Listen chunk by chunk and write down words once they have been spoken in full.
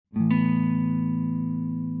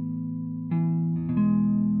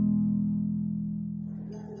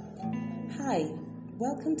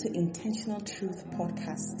Welcome to Intentional Truth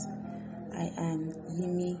Podcast. I am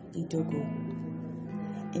Yemi Idogo.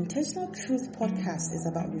 Intentional Truth Podcast is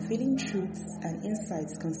about revealing truths and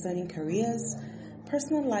insights concerning careers,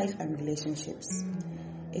 personal life, and relationships.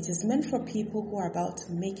 It is meant for people who are about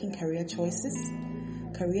making career choices,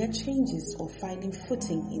 career changes, or finding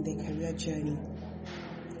footing in their career journey.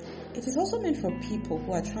 It is also meant for people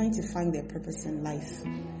who are trying to find their purpose in life,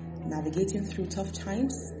 navigating through tough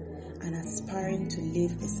times, and aspiring to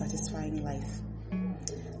live a satisfying life.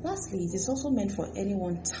 Lastly, it is also meant for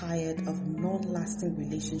anyone tired of non-lasting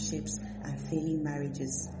relationships and failing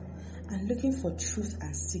marriages, and looking for truth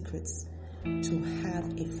and secrets to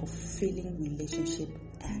have a fulfilling relationship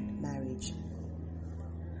and marriage.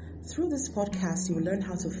 Through this podcast, you will learn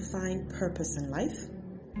how to find purpose in life,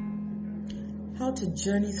 how to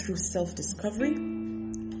journey through self-discovery,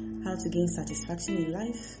 how to gain satisfaction in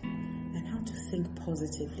life, and how to think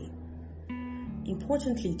positively.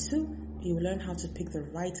 Importantly too, you will learn how to pick the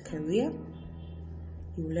right career,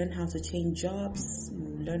 you will learn how to change jobs, you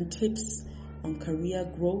will learn tips on career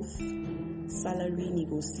growth, salary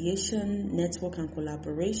negotiation, network and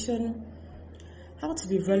collaboration, how to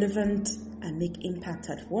be relevant and make impact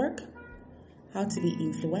at work, how to be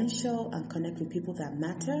influential and connect with people that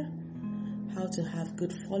matter, how to have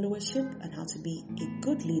good followership, and how to be a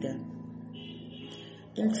good leader.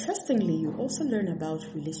 Interestingly, you also learn about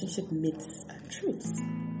relationship myths and truths.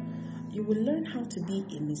 You will learn how to be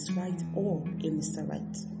a Miss Right or a Mr.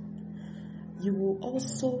 Right. You will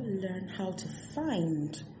also learn how to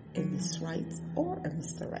find a Miss Right or a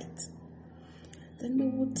Mr. Right. Then we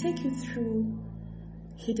will take you through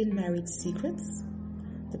hidden marriage secrets,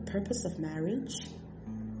 the purpose of marriage,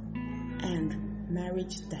 and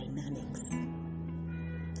marriage dynamics.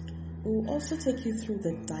 We will also take you through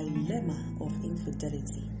the dilemma of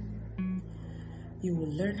infidelity. You will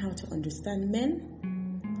learn how to understand men.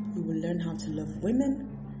 You will learn how to love women.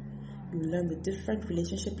 You will learn the different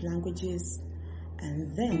relationship languages, and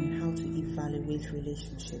then how to evaluate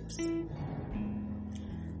relationships.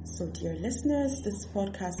 So, dear listeners, this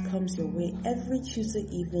podcast comes your way every Tuesday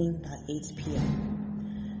evening by 8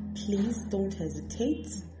 p.m. Please don't hesitate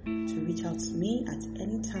to reach out to me at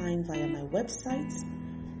any time via my website.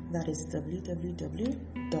 That is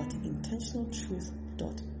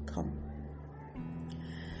www.intentionaltruth.com.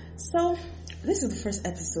 So, this is the first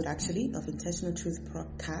episode actually of Intentional Truth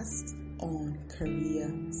Podcast on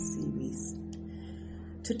Career Series.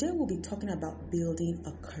 Today we'll be talking about building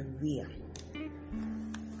a career.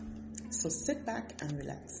 So sit back and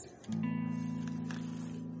relax.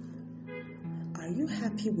 Are you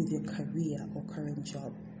happy with your career or current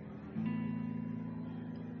job?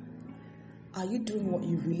 Are you doing what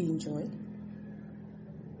you really enjoy?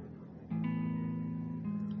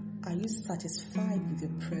 Are you satisfied with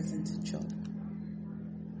your present job?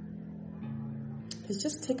 Please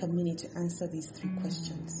just take a minute to answer these 3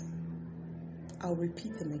 questions. I'll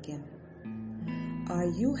repeat them again. Are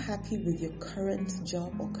you happy with your current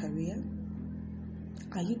job or career?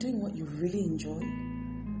 Are you doing what you really enjoy?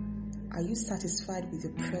 Are you satisfied with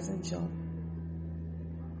your present job?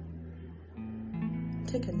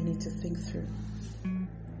 Take a minute to think through.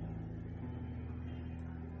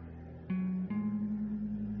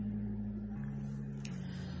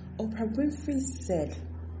 Oprah Winfrey said,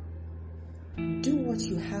 "Do what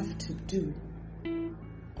you have to do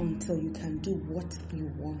until you can do what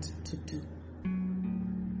you want to do."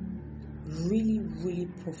 Really, really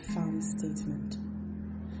profound statement.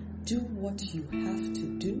 Do what you have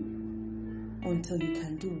to do until you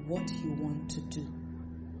can do what you want to do.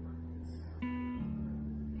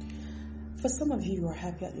 For some of you are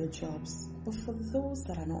happy at your jobs, but for those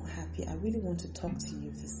that are not happy, I really want to talk to you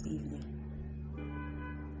this evening.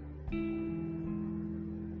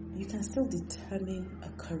 You can still determine a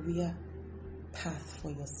career path for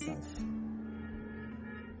yourself.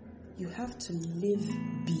 You have to live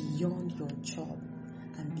beyond your job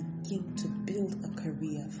and begin to build a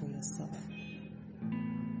career for yourself.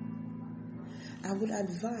 I would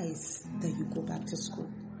advise that you go back to school.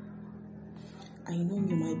 I know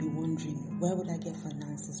you might be wondering, where would I get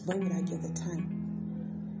finances? Where would I get the time?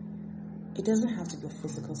 It doesn't have to be a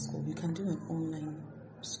physical school. You can do an online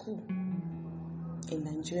school. In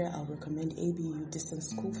Nigeria, I'll recommend ABU Distance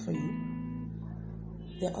School for you.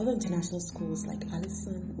 There are other international schools like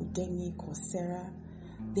Allison, Udemy, Coursera.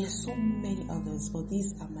 There are so many others, but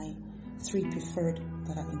these are my 3 preferred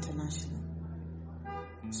that are international.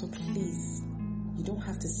 So please, you don't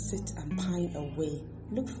have to sit and pine away.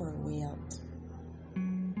 Look for a way out.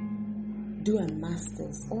 Do a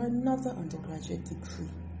master's or another undergraduate degree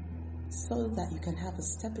so that you can have a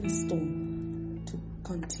stepping stone to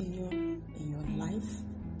continue in your life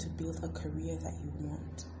to build a career that you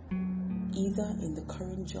want, either in the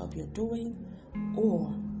current job you're doing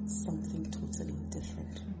or something totally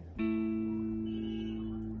different.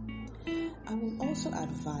 I will also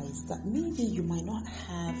advise that maybe you might not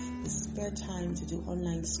have the spare time to do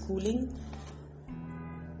online schooling,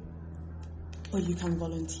 but you can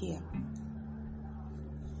volunteer.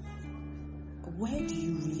 Where do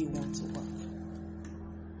you really want to work?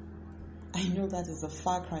 I know that is a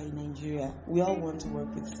far cry in Nigeria. We all want to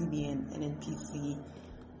work with CBN, NNPC,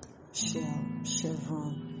 Shell,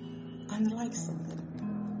 Chevron, and the likes of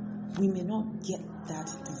them. We may not get that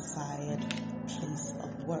desired place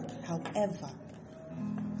of work. However,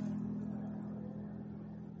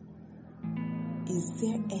 is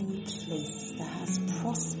there any place that has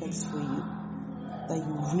prospects for you that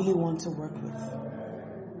you really want to work with?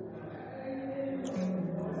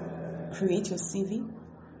 Create your CV,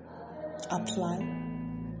 apply,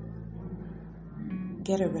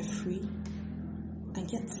 get a referee, and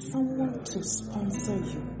get someone to sponsor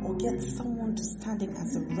you or get someone to stand in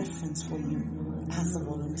as a reference for you as a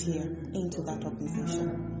volunteer into that organization.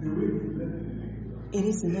 It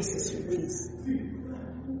is necessary, please,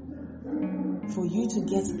 for you to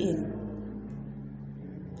get in.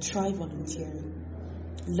 Try volunteering,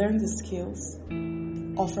 learn the skills,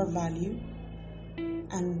 offer value,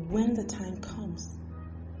 and when the time comes,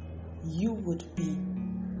 you would be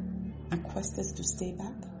requested to stay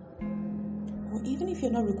back. Or even if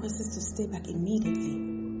you're not requested to stay back immediately,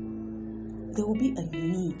 there will be a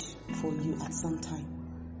need for you at some time.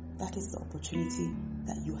 That is the opportunity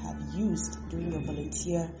that you have used during your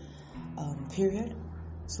volunteer period,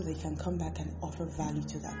 so they can come back and offer value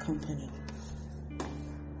to that company.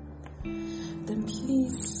 Then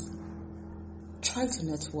please try to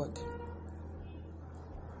network.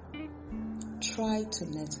 Try to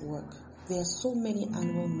network. There are so many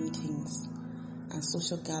annual meetings and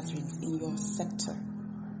social gatherings in your sector.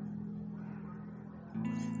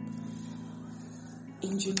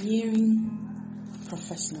 Engineering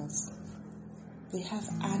professionals, they have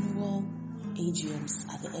annual AGMs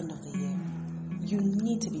at the end of the year. You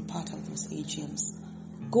need to be part of those AGMs.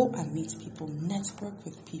 Go and meet people, network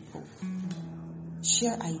with people,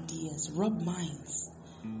 share ideas, rub minds.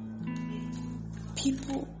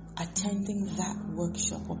 People attending that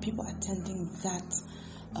workshop or people attending that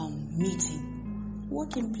meeting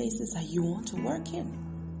work in places that you want to work in.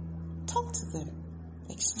 Talk to them,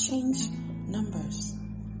 exchange numbers,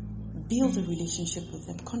 build a relationship with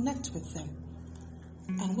them, connect with them.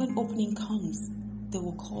 And when opening comes, they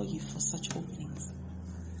will call you for such openings.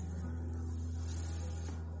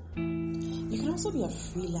 You can also be a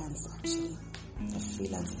freelance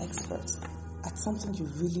expert at something you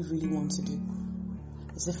really, really want to do.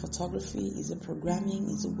 Is it photography? Is it programming?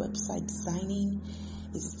 Is it website designing?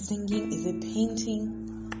 Is it singing? Is it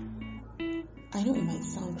painting? I know it might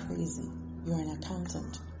sound crazy. You're an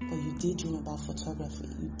accountant, but you daydream about photography.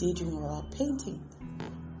 You daydream about painting.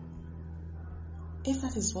 If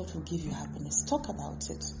that is what will give you happiness, talk about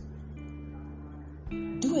it.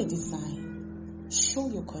 Do a design. Show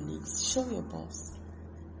your colleagues. Show your boss.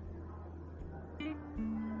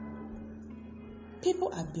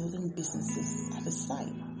 People are building businesses at the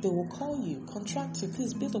side. They will call you, contract you,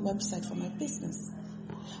 please build a website for my business.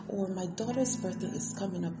 Or my daughter's birthday is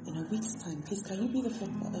coming up in a week's time. Please, can you be the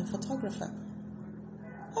photographer?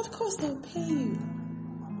 Of course, they'll pay you.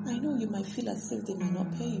 I know you might feel as if they might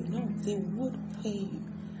not pay you. No, they would pay you.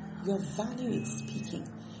 Your value is speaking.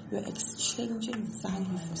 You're exchanging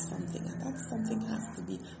value for something, and that something has to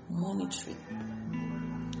be monetary.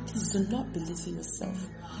 Please do not belittle yourself.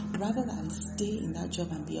 Rather than stay in that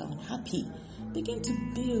job and be unhappy, begin to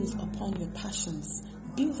build upon your passions,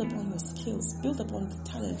 build upon your skills, build upon the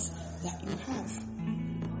talents that you have.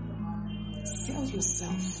 Sell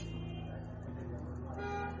yourself.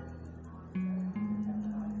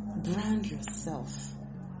 Brand yourself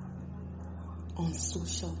on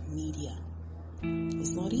social media.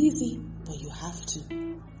 It's not easy, but you have to.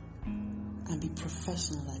 And be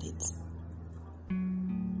professional at it.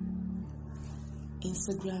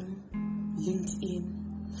 Instagram, LinkedIn,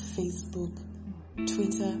 Facebook,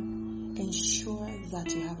 Twitter. Ensure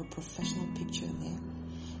that you have a professional picture there.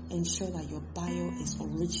 Ensure that your bio is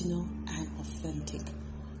original and authentic.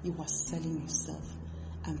 You are selling yourself.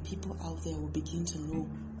 And people out there will begin to know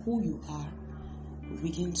who you are, will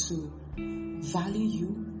begin to value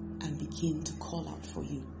you, and begin to call out for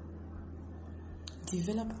you.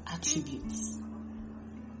 Develop attributes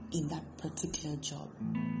in that particular job.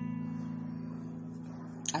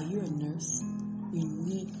 Are you a nurse? You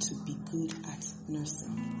need to be good at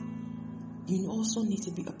nursing. You also need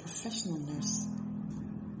to be a professional nurse.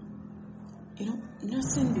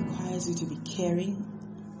 Nursing requires you to be caring,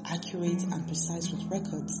 accurate, and precise with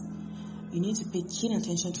records. You need to pay keen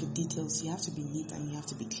attention to details. You have to be neat and you have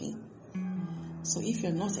to be clean. So if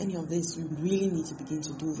you're not any of this, you really need to begin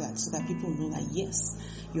to do that so that people know that yes,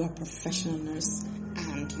 you are a professional nurse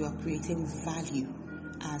and you are creating value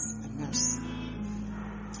as a nurse.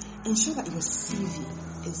 Ensure that your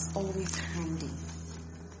CV is always handy.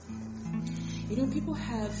 People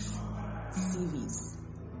have CVs.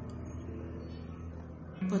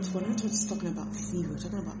 But we're not just talking about CV, we're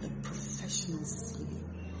talking about a professional CV.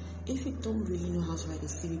 If you don't really know how to write a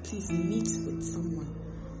CV, please meet with someone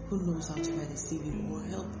who knows how to write a CV or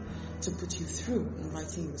help to put you through in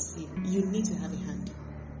writing your CV. You need to have it handy.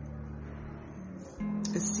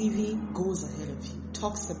 A CV goes ahead of you,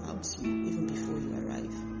 talks about you even before you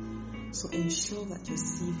arrive. So ensure that your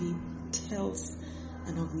CV tells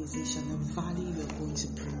an organization the value you're going to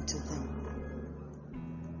bring to them.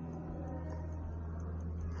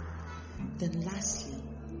 Then lastly,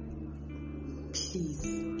 please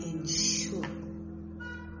ensure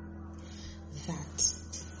that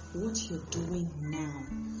what you're doing now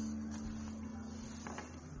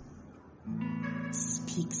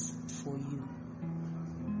speaks for you.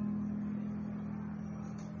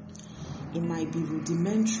 It might be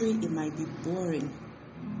rudimentary, it might be boring,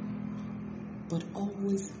 but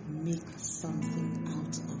always make something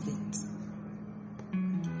out of it.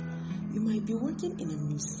 You might be working in a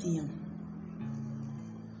museum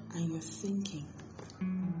and you're thinking,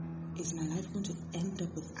 is my life going to end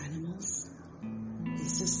up with animals?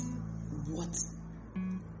 Is this what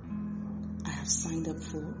I have signed up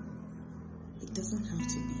for? It doesn't have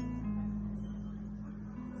to be.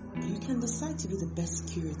 But you can decide to be the best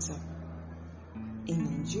curator in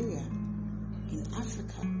Nigeria, in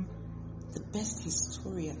Africa, the best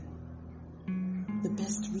historian, the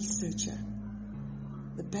best researcher,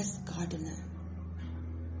 the best gardener.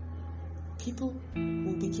 People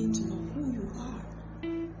will begin to know who you are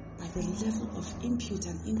by the level of input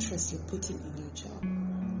and interest you're putting in your job.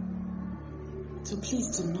 So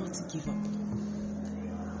please do not give up.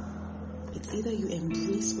 It's either you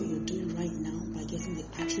embrace what you're doing right now by getting the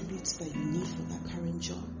attributes that you need for that current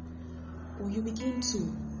job, or you begin to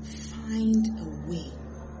find a way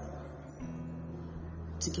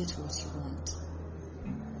to get what you want.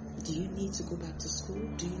 Do you need to go back to school?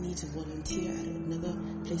 Do you need to volunteer at another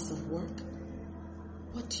place of work?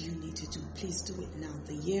 What do you need to do? Please do it now.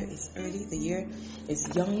 The year is early. The year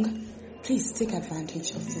is young. Please take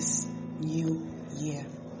advantage of this new year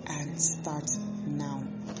and start now.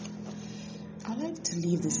 I'd like to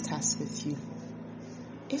leave this task with you.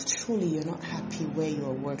 If truly you're not happy where you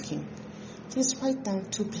are working, please write down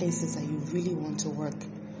 2 places that you really want to work,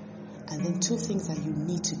 and then 2 things that you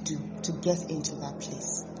need to do to get into that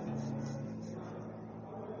place.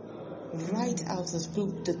 Write out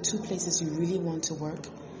the 2 places you really want to work,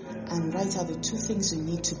 and write out the 2 things you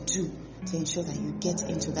need to do to ensure that you get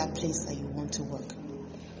into that place that you want to work.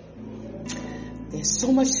 There's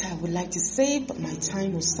so much I would like to say, but my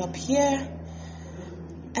time will stop here.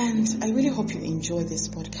 And I really hope you enjoy this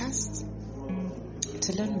podcast.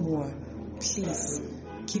 To learn more, please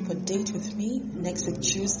keep a date with me next week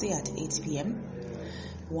Tuesday at 8 p.m.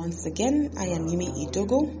 Once again, I am Yemi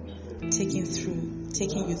Idogo, taking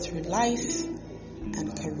you through life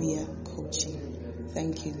and career coaching.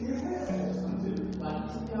 Thank you.